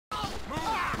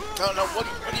don't know. What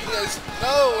do you guys...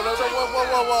 No,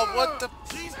 whoa, what the...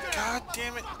 God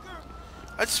damn it.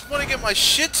 I just want to get my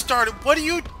shit started. What are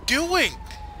you doing?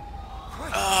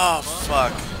 Oh,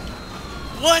 fuck.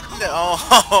 What? No.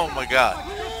 Oh, my God.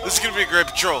 This is going to be a great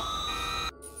patrol.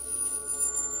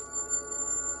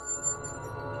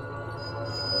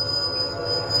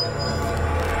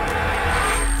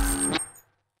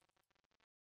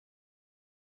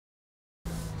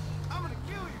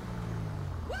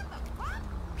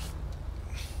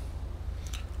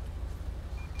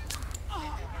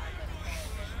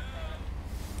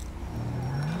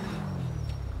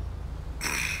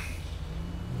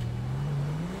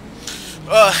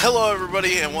 Hello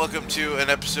everybody and welcome to an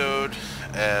episode,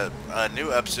 a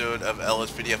new episode of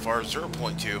LSPDFR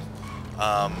 0.2.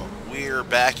 We're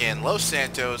back in Los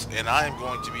Santos and I am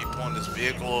going to be pulling this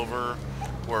vehicle over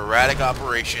for erratic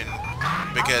operation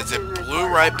because it blew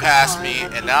right past me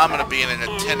and now I'm going to be in a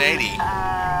 1080.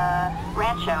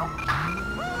 Rancho.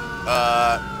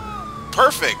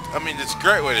 Perfect. I mean, it's a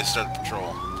great way to start the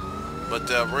patrol. But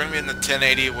we're going to be in the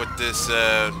 1080 with this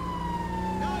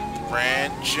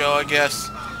Rancho, I guess.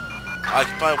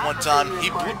 Occupied one time. He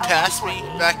blew past me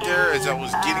back there as I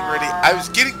was getting ready. I was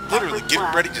literally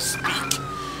getting ready to speak.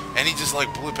 And he just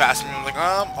like blew past me. I'm like,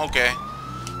 okay.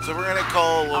 So we're gonna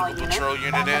call a local patrol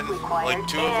unit in, like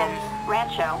 2 of them.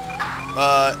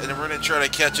 And then we're gonna try to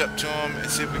catch up to him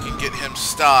and see if we can get him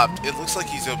stopped. It looks like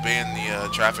he's obeying the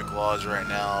traffic laws right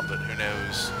now, but who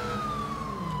knows.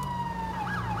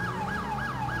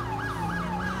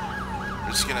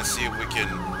 We're just gonna see if we can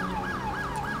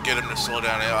get him to slow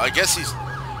down. I guess he's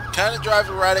kind of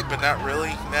driving erratic, but not really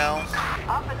now.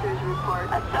 Officers report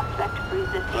a suspect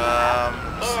resisting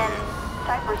in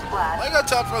Cypress Flat. I got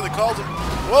time for the calls.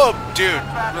 Whoa, dude,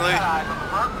 really?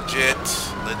 Legit.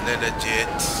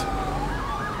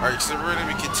 Alright, so we're going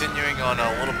to be continuing on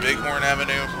Little Bighorn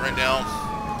Avenue right now.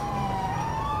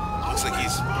 Looks like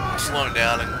he's slowing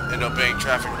down and obeying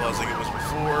traffic laws like it was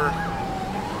before.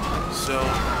 So,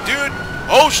 dude.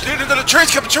 Oh shit, the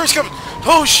train's coming,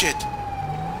 Oh shit!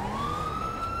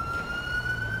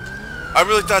 I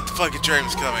really thought the fucking train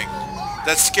was coming.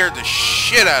 That scared the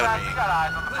shit out of me.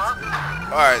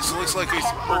 Alright, so it looks like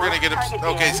we're gonna get him.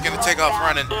 Okay, he's gonna take off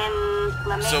running.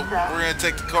 So we're gonna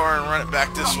take the car and run it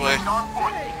back this way.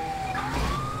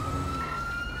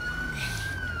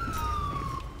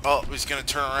 Oh, he's gonna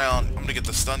turn around. I'm gonna get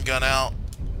the stun gun out.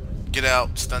 Get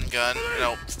out, stun gun.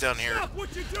 No, it's down here.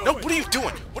 No, what are you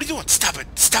doing? What are you doing? Stop it!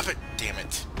 Stop it! Damn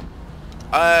it!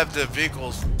 I have the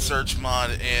vehicle search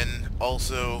mod in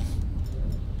also.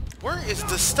 Where is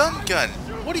the stun gun?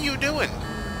 What are you doing?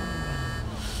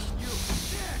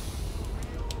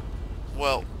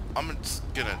 Well, I'm just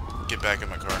gonna get back in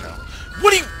my car now.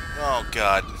 What are you? Oh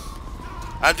God!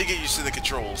 I have to get used to the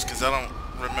controls because I don't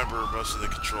remember most of the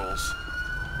controls.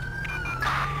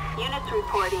 Units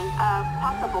reporting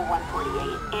possible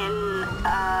 148 in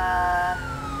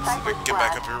Cypress Flat. Get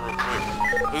back up here real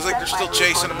quick. Looks like they're still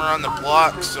chasing him around the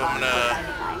block, so I'm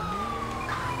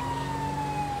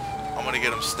gonna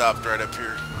get him stopped right up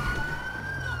here.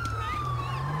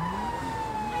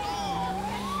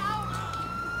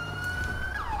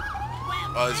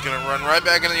 Oh, he's gonna run right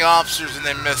back into the officers, and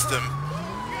they missed him.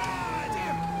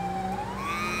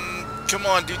 Come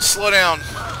on, dude, slow down.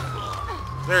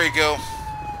 There you go.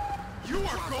 You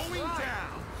are going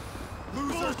down.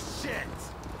 Loser shit.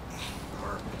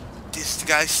 This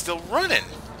guy's still running.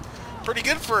 Pretty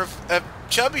good for a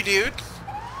chubby dude.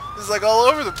 This is like all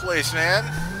over the place, man.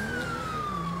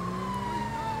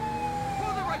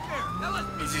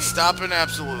 Is he stopping?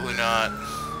 Absolutely not.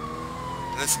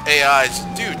 And this AI's...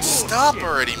 Dude, stop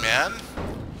already, man.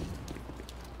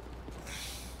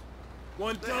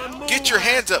 Get your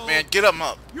hands up, man. Get them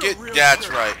up. That's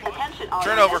right.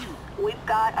 Turn over. We've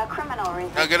got a criminal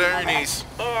now get on your knees.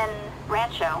 In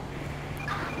Rancho.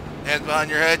 Hands behind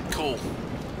your head. Cool.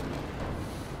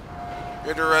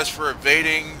 You're under arrest for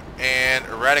evading and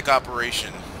erratic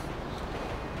operation.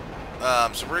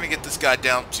 So we're gonna get this guy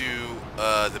down to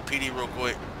the PD real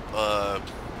quick.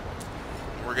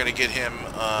 We're gonna get him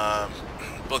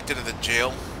booked into the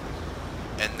jail,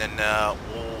 and then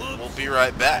we'll be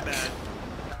right back.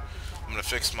 I'm gonna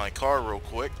fix my car real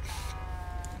quick,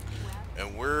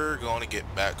 and we're gonna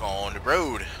get back on the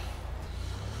road.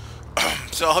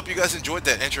 So I hope you guys enjoyed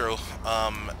that intro.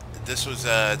 This was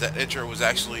that intro was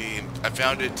actually, I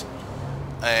found it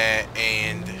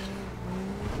and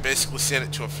basically sent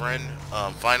it to a friend.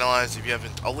 Finalized. If you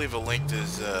haven't, I'll leave a link to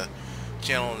his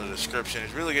channel in the description.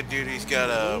 He's a really good dude. He's got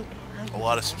a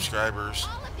lot of subscribers.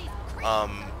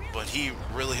 But he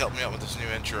really helped me out with this new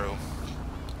intro.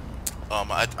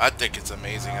 I think it's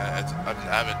amazing. I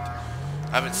haven't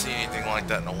I haven't seen anything like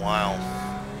that in a while.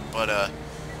 But, I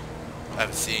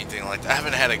haven't seen anything like that. I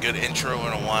haven't had a good intro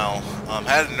in a while. I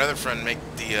had another friend make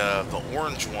the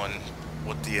orange one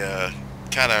with the,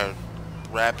 kind of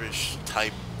rapish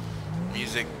type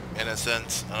music, in a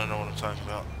sense. I don't know what I'm talking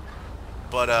about.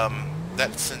 But,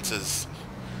 that sense is,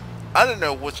 I don't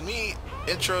know, with me,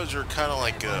 intros are kind of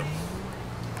like,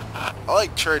 I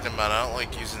like trading them out. I don't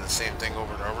like using the same thing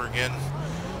over and over again.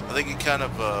 I think it kind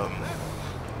of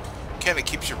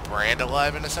keeps your brand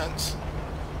alive, in a sense,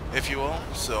 if you will.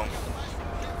 So,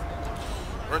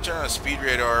 we're going to turn on a speed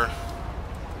radar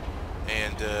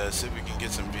and see if we can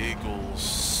get some vehicles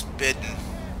spitting.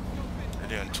 We're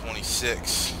doing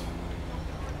 26.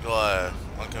 Got a lot of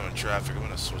oncoming traffic. I'm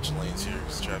going to switch lanes here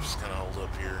because traffic's kind of hold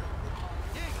up here.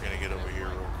 We're going to get over here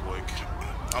real quick.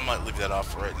 I might leave that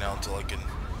off right now until I can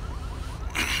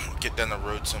get down the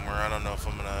road somewhere. I don't know if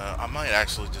I'm going to... I might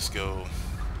actually just go...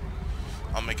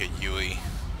 I'll make a UE.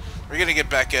 We're going to get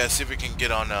back, see if we can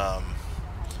get on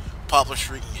Poplar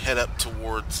Street and head up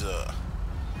towards the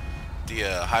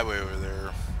highway over there.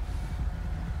 Look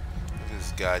at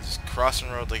this guy just crossing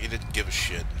the road like he didn't give a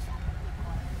shit.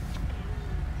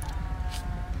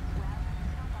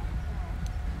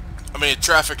 I mean, if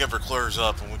traffic ever clears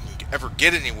up and we can ever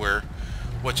get anywhere,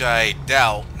 which I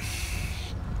doubt,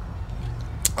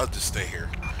 I'll just stay here.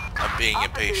 I'm being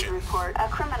impatient.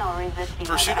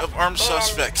 Pursuit of armed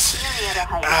suspects.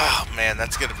 Oh man,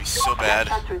 that's gonna be so bad.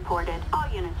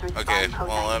 Okay,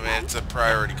 well, I mean, it's a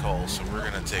priority call, so we're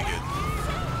gonna take it.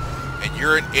 And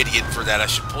you're an idiot for that. I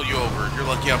should pull you over. You're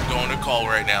lucky I'm going to call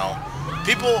right now.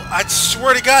 People, I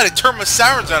swear to God, I turned my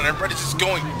sirens on. Everybody's just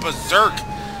going berserk.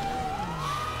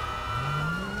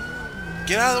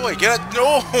 Get out of the way. Get out.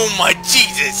 No, oh my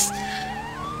Jesus.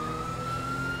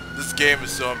 This game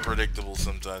is so unpredictable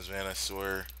sometimes, man. I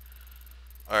swear.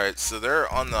 Alright, so they're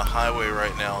on the highway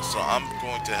right now, so I'm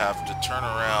going to have to turn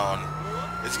around.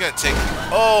 It's going to take...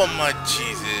 Oh my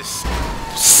Jesus.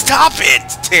 Stop it,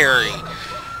 Terry.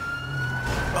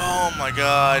 Oh my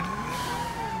God.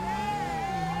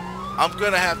 I'm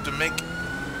going to have to make...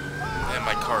 Man,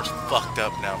 my car's fucked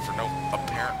up now for no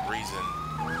apparent reason.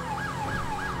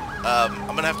 I'm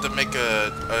going to have to make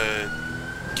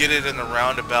get it in the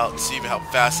roundabout and see how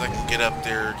fast I can get up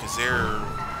there, because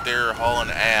they're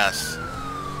hauling ass.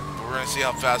 But we're going to see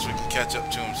how fast we can catch up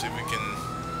to them, see if we can...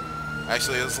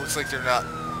 Actually, this looks like they're not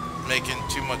making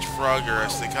too much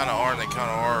progress. They kind of are and they kind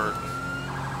of aren't.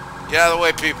 Get out of the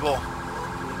way, people.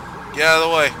 Get out of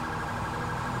the way.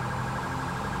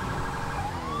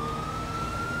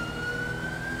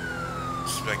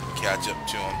 See if I can catch up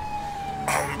to them.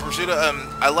 Pursuit of,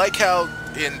 I like how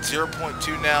in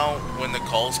 0.2 now, when the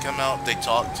calls come out, they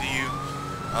talk to you.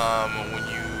 When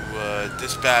you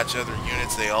dispatch other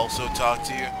units, they also talk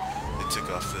to you. They took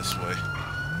off this way.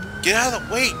 Get out of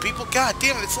the way, people! God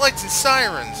damn it, it's lights and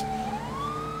sirens!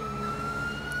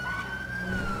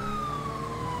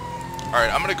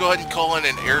 Alright, I'm gonna go ahead and call in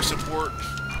an air support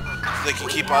so they can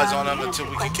keep eyes on them until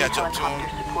we can catch up to them.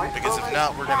 Because if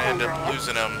not, we're gonna end up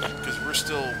losing them because we're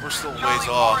still ways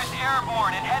off.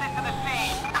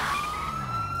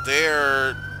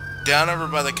 They're down over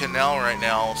by the canal right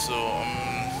now, so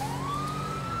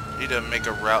need to make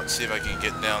a route, see if I can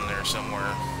get down there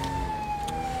somewhere.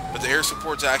 But the air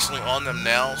support's actually on them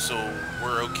now, so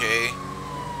we're okay.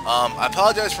 I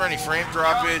apologize for any frame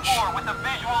droppage.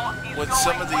 With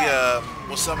some of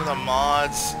the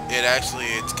mods,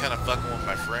 it's kind of fucking with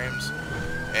my frames.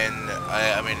 And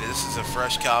I mean, this is a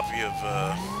fresh copy of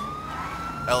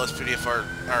LSPDFR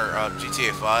or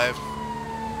GTA 5,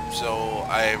 so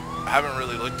I haven't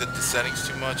really looked at the settings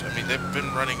too much. I mean, they've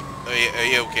been running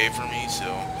a-okay for me,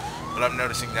 so. But I'm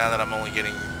noticing now that I'm only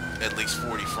getting at least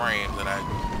 40 frames, and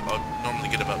I'll normally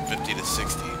get about 50 to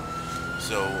 60.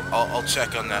 So I'll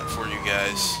check on that for you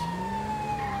guys.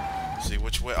 See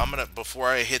which way I'm gonna, before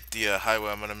I hit the highway,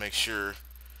 I'm gonna make sure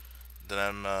that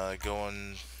I'm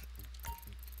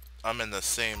I'm in the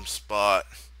same spot.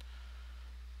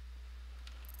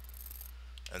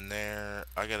 And there,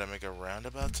 I gotta make a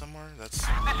roundabout somewhere. This is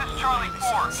Charlie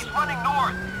 4. He's running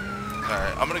north.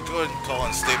 Alright, I'm gonna go ahead and call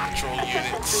in state patrol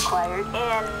units. Go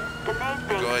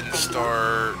ahead and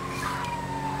start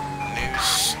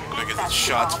news. Because it's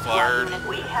shots fired.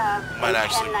 Might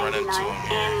actually run into them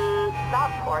here.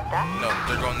 No,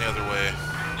 they're going the other way.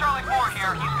 Charlie 4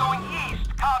 here. He's going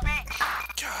east. Copy.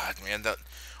 God, man, the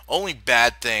only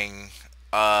bad thing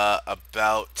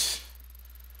about...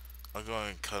 I'll go ahead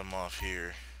and cut them off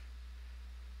here.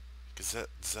 Does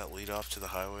that lead off to the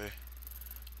highway?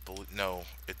 No,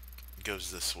 it goes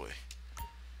this way.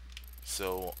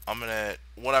 So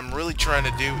what I'm really trying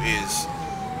to do is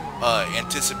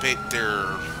anticipate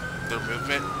their their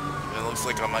movement. And it looks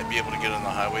like I might be able to get on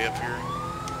the highway up here.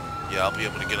 Yeah, I'll be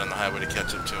able to get on the highway to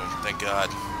catch up to them. Thank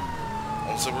God.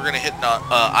 So we're gonna hit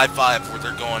I-5 where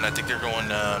they're going. I think they're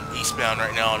going eastbound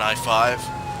right now on I-5.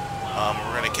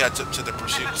 We're gonna catch up to the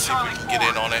pursuit and see if we can get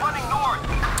in on it.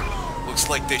 Looks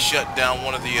like they shut down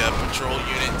one of the patrol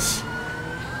units.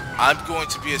 I'm going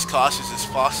to be as cautious as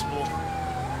possible.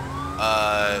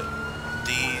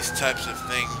 These types of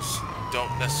things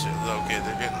don't necessarily... Okay,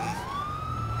 they're getting...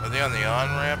 Are they on the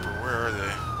on-ramp or where are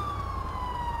they?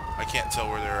 I can't tell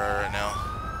where they are right now.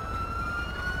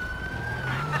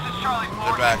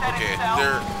 They're back. Okay,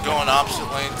 they're going opposite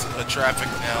lanes of traffic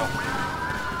now.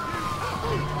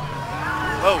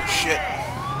 Oh, shit.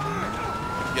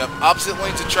 Yep, opposite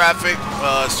lanes of traffic.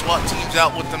 SWAT team's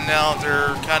out with them now.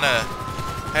 They're kind of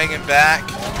hanging back.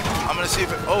 I'm going to see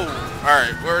if it... Oh,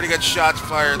 alright. We already got shots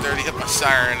fired. They already hit my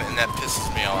siren, and that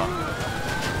pisses me off.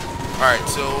 Alright,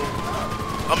 so...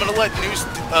 I'm going to let News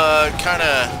kind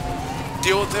of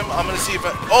deal with them. I'm going to see if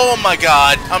I... Oh, my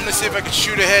God. I'm going to see if I can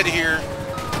shoot ahead here.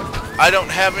 I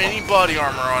don't have any body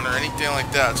armor on or anything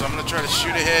like that, so I'm going to try to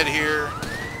shoot ahead here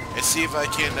and see if I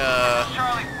can...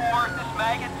 Charlie 4, this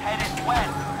maggot's headed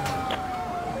west.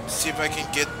 See if I can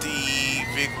get the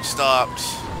vehicle stopped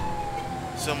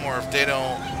somewhere. If they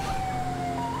don't,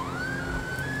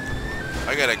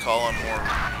 I gotta call on more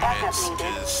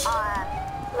units. Cause...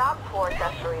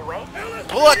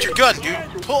 Pull out your gun,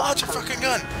 dude! Pull out your fucking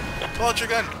gun! Pull out your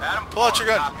gun! Pull out your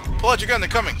gun! Pull out your gun! They're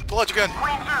coming! Pull out your gun!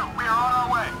 Queen 2, we are on our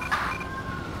way.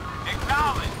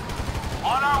 Acknowledge.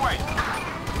 On our way.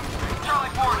 Charlie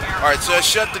 4 here. Alright, so I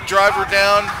shut the driver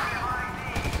down.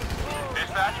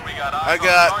 Dispatch, we got I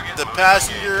got the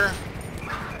passenger.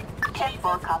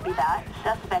 10-4, copy that.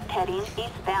 Suspect heading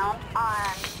eastbound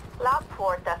on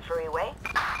Lockport Freeway.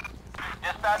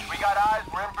 Dispatch, we got eyes.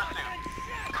 We're in pursuit.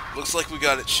 Looks like we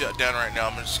got it shut down right now.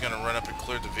 I'm just gonna run up and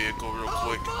clear the vehicle real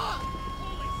quick.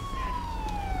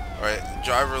 Alright, the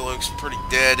driver looks pretty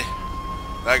dead.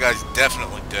 That guy's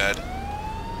definitely dead.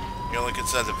 You know, look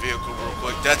inside the vehicle real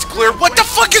quick. That's clear. What the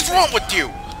fuck is wrong with you?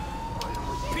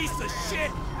 Piece of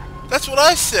shit. That's what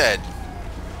I said.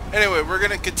 Anyway, we're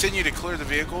gonna continue to clear the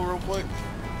vehicle real quick.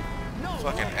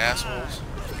 Fucking assholes.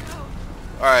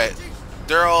 Alright,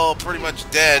 they're all pretty much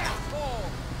dead.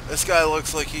 This guy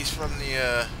looks like he's from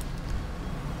the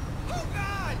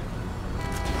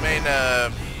main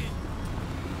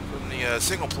from the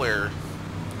single player.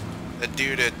 That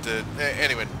dude at the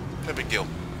anyway, no big deal.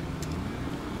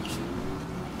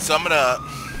 So I'm gonna...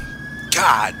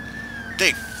 God,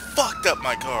 they fucked up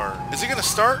my car. Is it gonna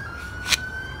start?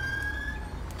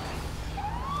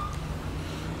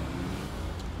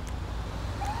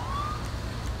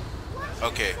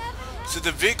 Okay, so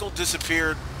the vehicle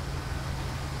disappeared,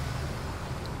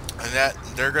 and that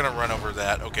they're gonna run over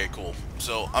that. Okay, cool.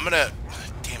 So I'm gonna...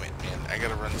 Damn it, man! I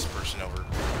gotta run this person over.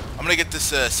 I'm gonna get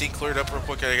this scene cleared up real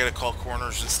quick. I gotta call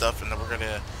coroners and stuff, and then we're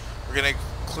gonna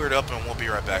clear it up, and we'll be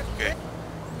right back. Okay.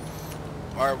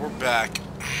 Alright, we're back.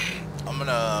 I'm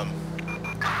gonna...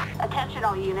 Attention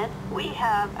all units, we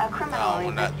have a criminal No,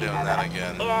 we're not doing that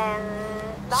again.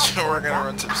 So we're gonna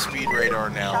run some speed radar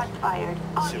now. Shots fired.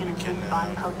 All See if we units can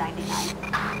respond code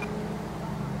 99.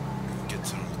 get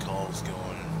some calls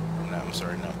going. No, I'm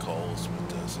sorry, not calls,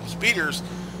 but some speeders.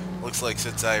 Looks like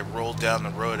since I rolled down the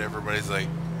road, everybody's like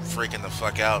freaking the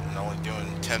fuck out and only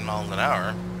doing 10 miles an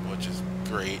hour, which is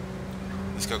great.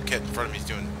 This guy in front of me is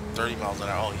doing 30 miles an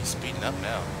hour. Oh, he's speeding up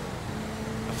now.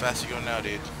 How fast are you going now,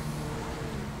 dude?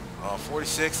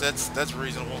 46. That's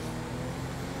reasonable.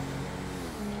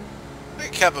 I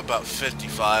think I kept about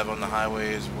 55 on the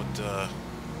highway is what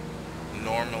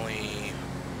normally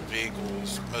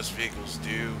most vehicles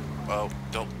do. Oh,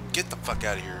 don't get the fuck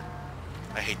out of here!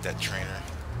 I hate that trainer.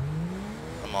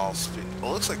 I'm all speed.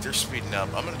 Well, it looks like they're speeding up.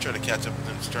 I'm gonna try to catch up with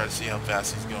them to try to see how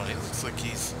fast he's going. It looks like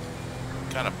he's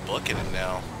kind of booking it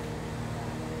now.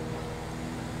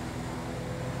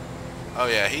 Oh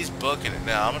yeah, he's booking it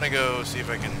now. I'm gonna go see if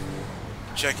I can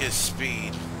check his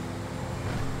speed.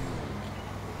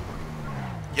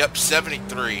 Yep,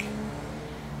 73.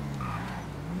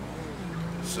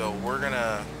 So we're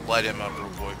gonna light him up real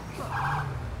quick.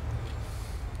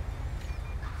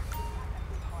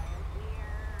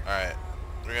 Alright,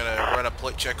 we're gonna run a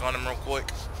plate check on him real quick,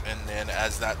 and then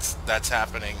as that's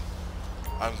happening,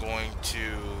 I'm going to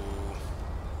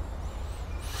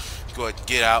go ahead and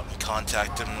get out and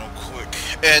contact him real quick.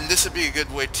 And this would be a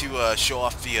good way to show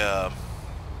off the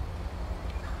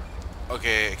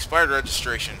okay, expired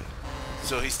registration.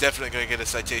 So he's definitely going to get a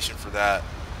citation for that.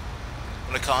 I'm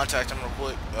going to contact him real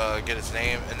quick, get his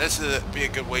name, and this would be a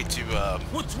good way to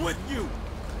What's with you?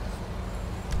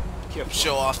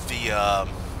 show off the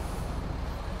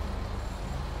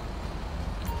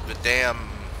the damn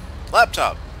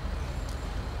laptop.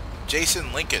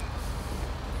 Jason Lincoln.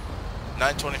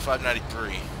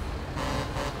 925.93.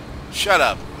 Shut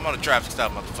up. I'm on a traffic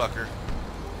stop, motherfucker.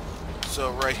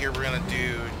 So right here we're gonna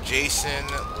do Jason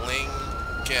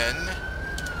Lincoln,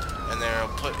 and then I'll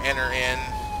put enter in.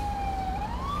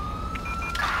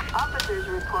 Officers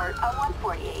report a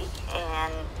 148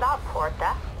 and South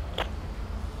Porta.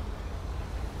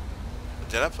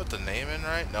 Did I put the name in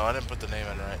right? No, I didn't put the name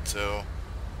in right. So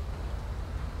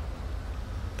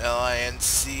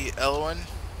Linc Elwin.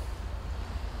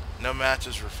 No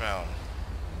matches were found.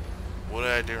 What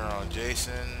did I do wrong?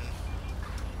 Jason,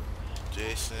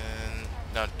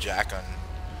 no, Jackon.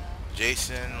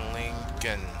 Jason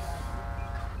Lincoln.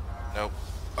 Nope.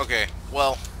 Okay,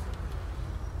 well,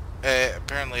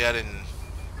 apparently I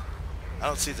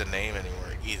don't see the name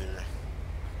anywhere either.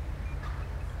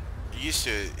 It used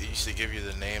to give you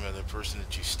the name of the person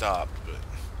that you stopped, but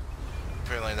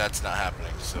apparently that's not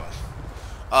happening, so.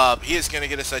 He is going to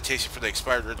get a citation for the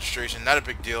expired registration. Not a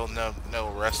big deal. No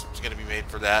arrest is going to be made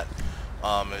for that.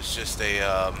 It's just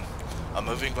a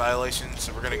moving violation,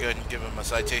 so we're going to go ahead and give him a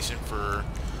citation for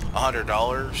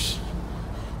 $100.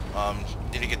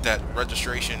 Need to get that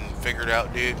registration figured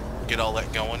out, dude. Get all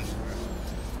that going.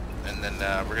 And then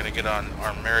we're going to get on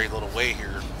our merry little way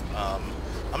here. I'm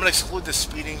going to exclude the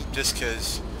speeding just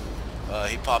because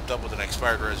he popped up with an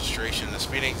expired registration. The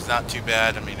speeding's not too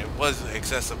bad. I mean, it was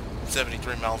excessive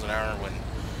 73 miles an hour when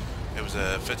it was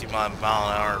a 50 mile an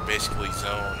hour basically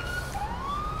zone.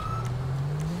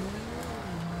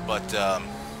 But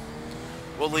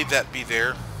we'll leave that be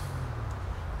there,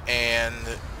 and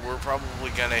we're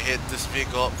probably gonna hit this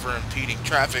vehicle up for impeding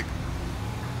traffic.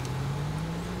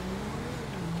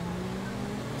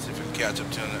 See if we can catch up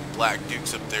to them. Black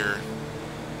Dukes up there.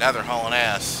 Now they're hauling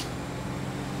ass.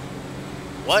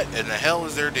 What in the hell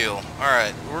is their deal?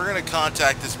 Alright, we're gonna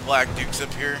contact this Black Dukes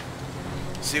up here,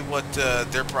 see what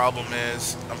their problem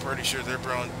is. I'm pretty sure they're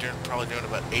probably doing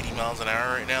about 80 miles an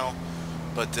hour right now.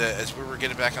 But as we were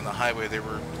getting back on the highway, they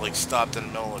were like stopped in the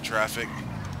middle of traffic.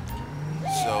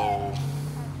 So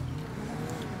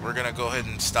we're gonna go ahead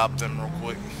and stop them real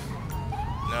quick.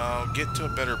 No, get to a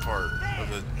better part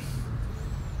of it.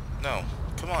 No,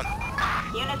 come on.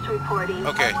 Units reporting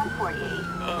okay. 148.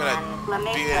 I'm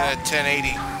gonna be in a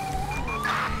 1080.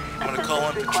 I'm gonna call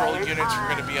in patrol units. We're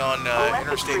gonna be on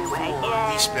Interstate 4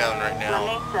 eastbound right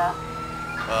now.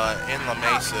 In La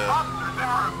Mesa.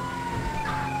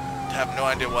 I have no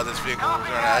idea why this vehicle was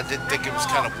running. I did think it was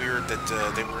kind of weird that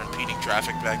they were impeding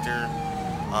traffic back there.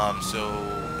 So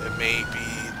it may be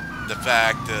the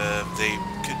fact they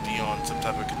could be on some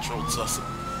type of controlled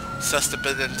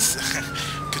sustenance,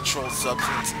 controlled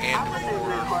substance, and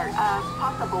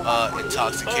or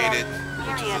intoxicated,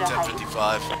 which is a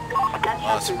 1055.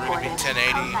 So we're gonna be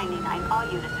 1080.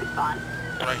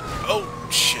 Right. Oh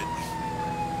shit!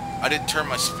 I didn't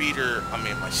turn my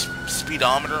my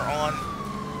speedometer on.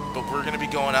 But we're going to be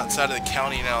going outside of the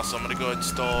county now, so I'm going to go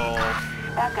install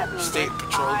State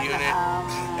Patrol Unit.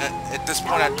 At this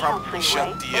point, I'd probably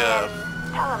shut the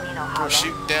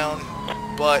pursuit down,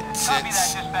 but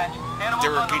since they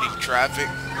were impeding traffic,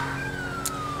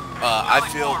 I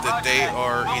feel that they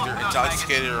are either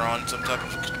intoxicated or on some type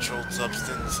of controlled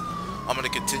substance. I'm going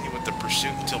to continue with the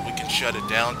pursuit until we can shut it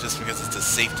down, just because it's a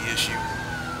safety issue.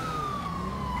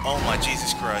 Oh my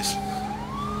Jesus Christ.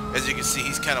 As you can see,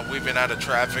 he's kind of weaving out of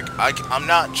traffic. I'm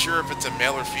not sure if it's a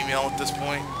male or female at this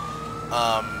point.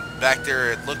 Back there,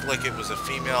 it looked like it was a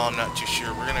female. I'm not too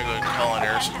sure. We're going to go and call an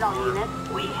air support.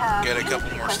 Get a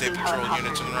couple more State Patrol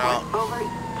units en route.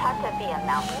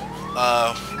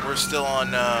 We're still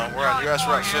on, we're on US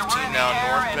Route 15 now,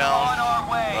 northbound,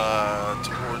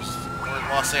 we're in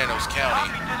Los Angeles County.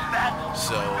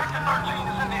 So,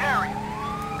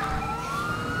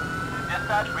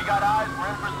 dispatch, we got eyes, we're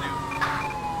in pursuit.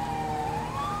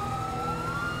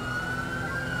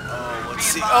 Let's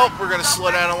see. Oh, we're going to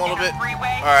slow down a little bit.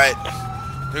 Alright.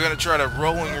 They're going to try to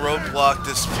rolling roadblock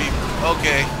this vehicle.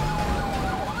 Okay.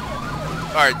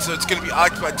 Alright, so it's going to be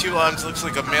occupied 2 lines. Looks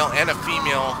like a male and a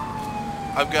female.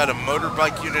 I've got a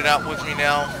motorbike unit out with me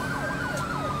now.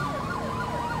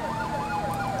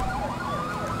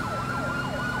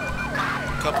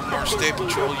 A couple more State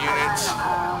Patrol units.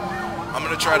 I'm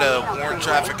going to try to warn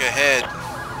traffic ahead.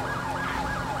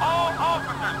 All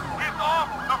officers, it's off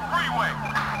the freeway.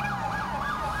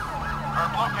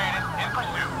 Located in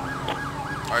pursuit.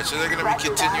 Alright, so they're going to be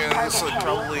continuing this like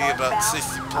probably about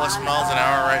 60 plus miles an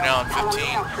hour right now on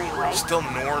 15. Still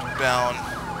northbound.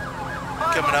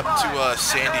 Coming up to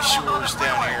Sandy Shores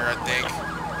down here, I think.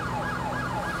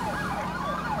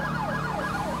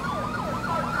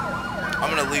 I'm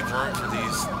gonna leave room for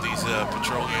these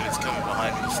patrol units coming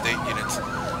behind me, state units.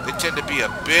 They tend to be a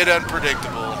bit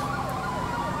unpredictable.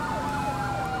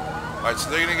 Alright, so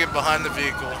they're gonna get behind the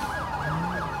vehicle.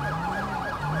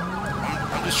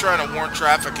 I'm just trying to warn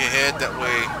traffic ahead, that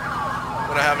way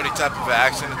we don't have any type of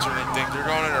accidents or anything. They're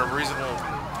going in a reasonable...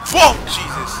 Whoa!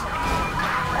 Jesus!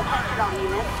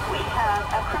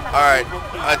 Alright,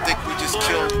 I think we just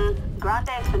killed...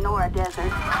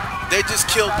 They just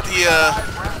killed the,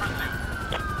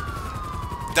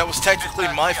 that was technically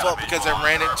my fault because I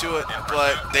ran into it,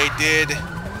 but they did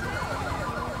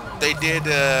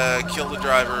kill the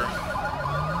driver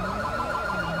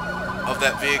of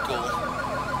that vehicle.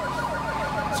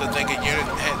 So I think a unit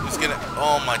was gonna...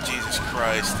 Oh my Jesus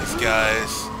Christ, these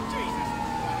guys.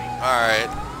 Alright,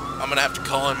 I'm gonna have to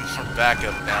call in more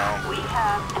backup now. We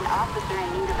have an officer in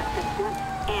need of assistance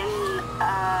in,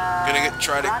 Gonna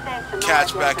try to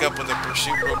catch back up with the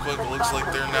pursuit real quick. It looks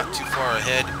like they're not too far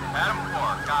ahead. Adam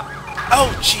 4, copy.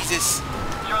 Oh, Jesus!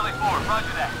 Charlie 4,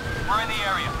 roger that. We're in the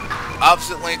area.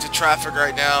 Opposite lanes of traffic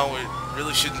right now. We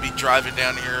really shouldn't be driving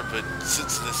down here, but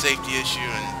since the safety issue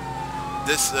and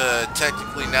this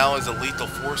technically now is a lethal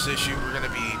force issue, we're gonna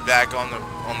be back on the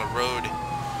road.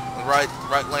 The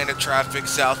right lane of traffic,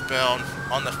 southbound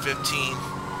on the 15.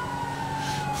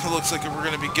 It looks like we're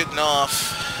gonna be getting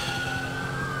off.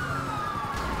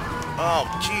 Oh,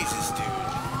 Jesus, dude.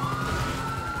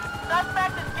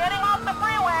 Suspect is getting off the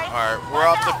freeway. Alright, we're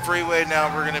off the freeway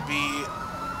now. We're going to be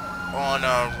on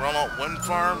Ronald Wind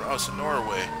Farm. Oh, Sonora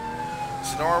Way.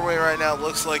 Sonora Way right now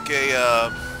looks like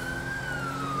a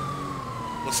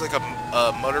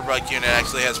motorbike unit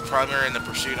actually has primary in the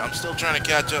pursuit. I'm still trying to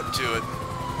catch up to it.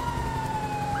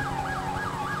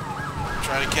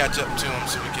 Trying to catch up to them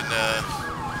so we can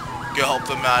go help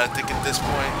them out. I think at this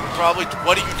point, probably...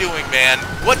 What are you doing, man?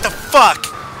 What the fuck?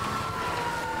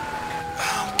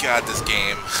 Oh, God, this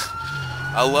game.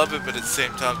 I love it, but at the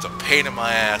same time, it's a pain in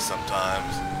my ass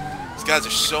sometimes. These guys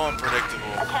are so unpredictable.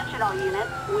 Attention all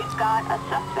units, we've got a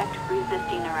suspect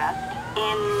resisting arrest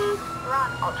in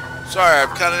Ron alternate. Sorry,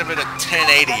 I'm kind of in a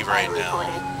 1080 right now.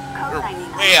 We're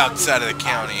way outside of the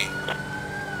county.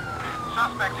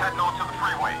 Suspect heading onto the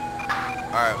freeway.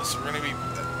 Alright, so we're going to be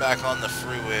back on the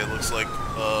freeway. It looks like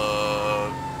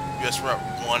US Route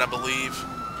 1, I believe.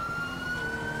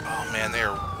 Oh man, they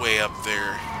are way up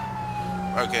there.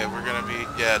 Okay, we're going to be,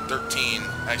 yeah, 13.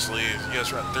 Actually,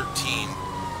 US Route 13.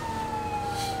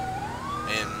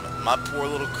 And my poor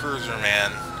little cruiser,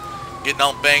 man, getting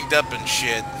all banged up and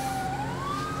shit.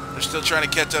 They're still trying to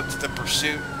catch up to the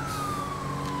pursuit.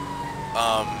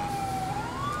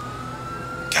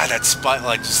 God, that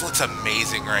spotlight just looks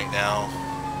amazing right now.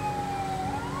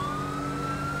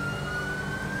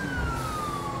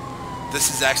 This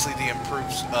is actually the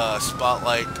improved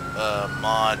spotlight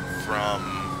mod from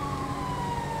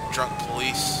Drunk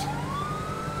Police.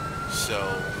 So,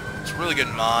 it's a really good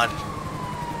mod.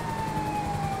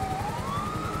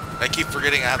 I keep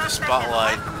forgetting I have the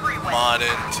spotlight mod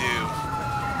in too.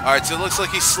 Alright, so it looks like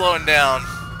he's slowing down.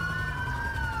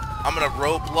 I'm gonna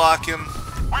roadblock him.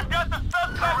 We've got the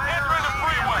suspect entering the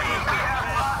freeway.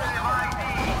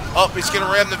 Oh, he's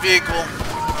gonna ram the vehicle.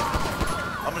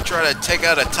 I'm gonna try to take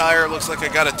out a tire. Looks like I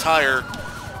got a tire.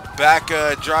 Back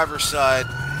driver's side.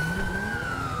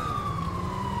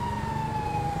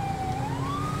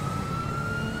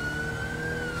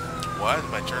 Why is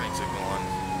my turning signal on?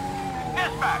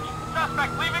 Dispatch,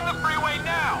 suspect leaving the freeway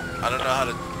now. I don't know how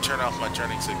to turn off my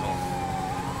turning signal.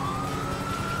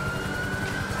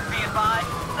 Be advised,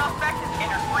 suspect has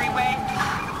entered freeway.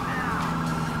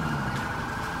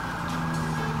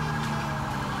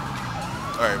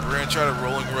 Alright, we're going to try to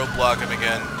rolling roadblock him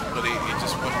again, but he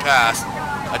just went past.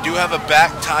 I do have a back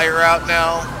tire out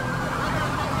now.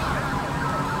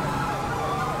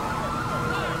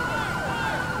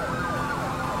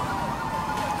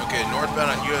 Okay,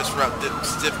 northbound on US Route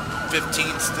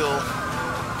 15 still.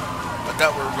 I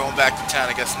thought we were going back to town,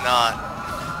 I guess not.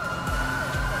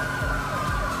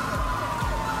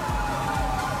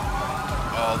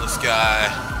 Oh, this guy.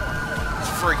 He's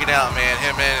freaking out, man.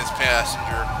 Him and his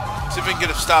passenger. See if we can get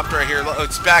him stopped right here.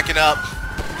 It's backing up.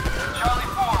 Charlie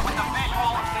 4 with a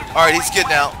visual. Alright, he's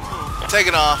getting out.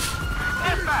 Taking off.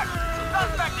 Dispatch,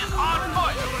 suspect is on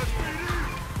foot.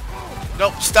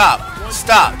 Nope, stop.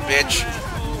 Stop, bitch.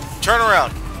 Turn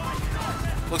around.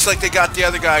 Looks like they got the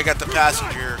other guy, got the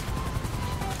passenger.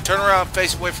 Turn around,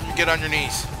 face away from you, get on your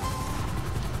knees.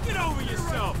 Get over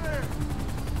yourself.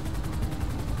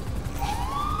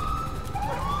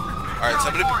 Alright, so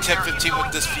I'm going to be 10-15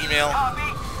 with this female.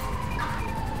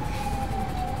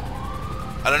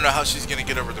 I don't know how she's going to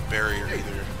get over the barrier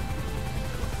either.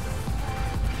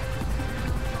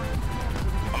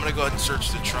 gonna go ahead and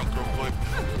search the trunk real quick.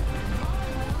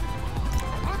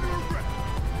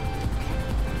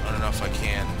 I don't know if I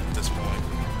can at this point.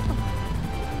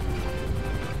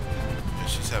 Yeah,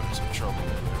 she's having some trouble over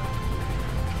there.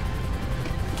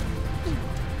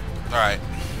 Alright.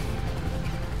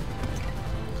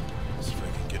 See if I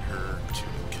can get her to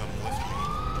come with me.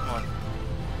 Come on.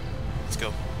 Let's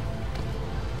go.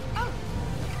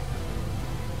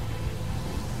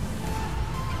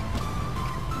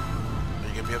 Are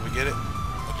you gonna be able to get it?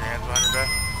 With your hands behind your back?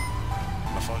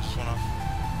 My phone just went off.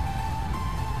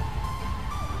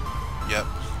 Yep.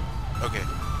 Okay.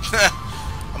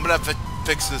 I'm gonna have to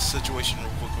fix this situation real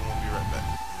quick and we'll be right back.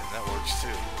 And that works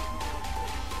too.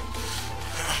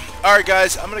 Alright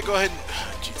guys, I'm gonna go ahead and...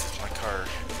 Jesus, my car is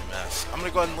a mess. I'm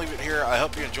gonna go ahead and leave it here. I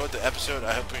hope you enjoyed the episode.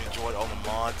 I hope you enjoyed all the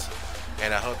mods.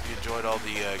 And I hope you enjoyed all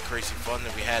the crazy fun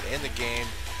that we had in the game.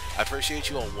 I appreciate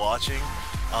you all watching.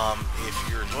 If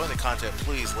you're enjoying the content,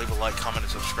 please leave a like, comment,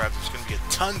 and subscribe. There's going to be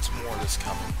tons more that's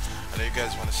coming. I know you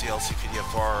guys want to see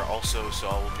LSPDFR also, so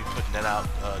I will be putting that out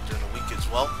during the week as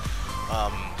well.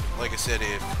 Like I said,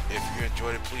 if you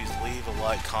enjoyed it, please leave a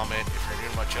like, comment. If you're new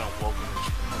to my channel, welcome.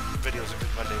 Videos every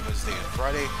Monday, Wednesday, and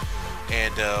Friday.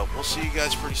 And we'll see you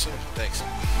guys pretty soon. Thanks.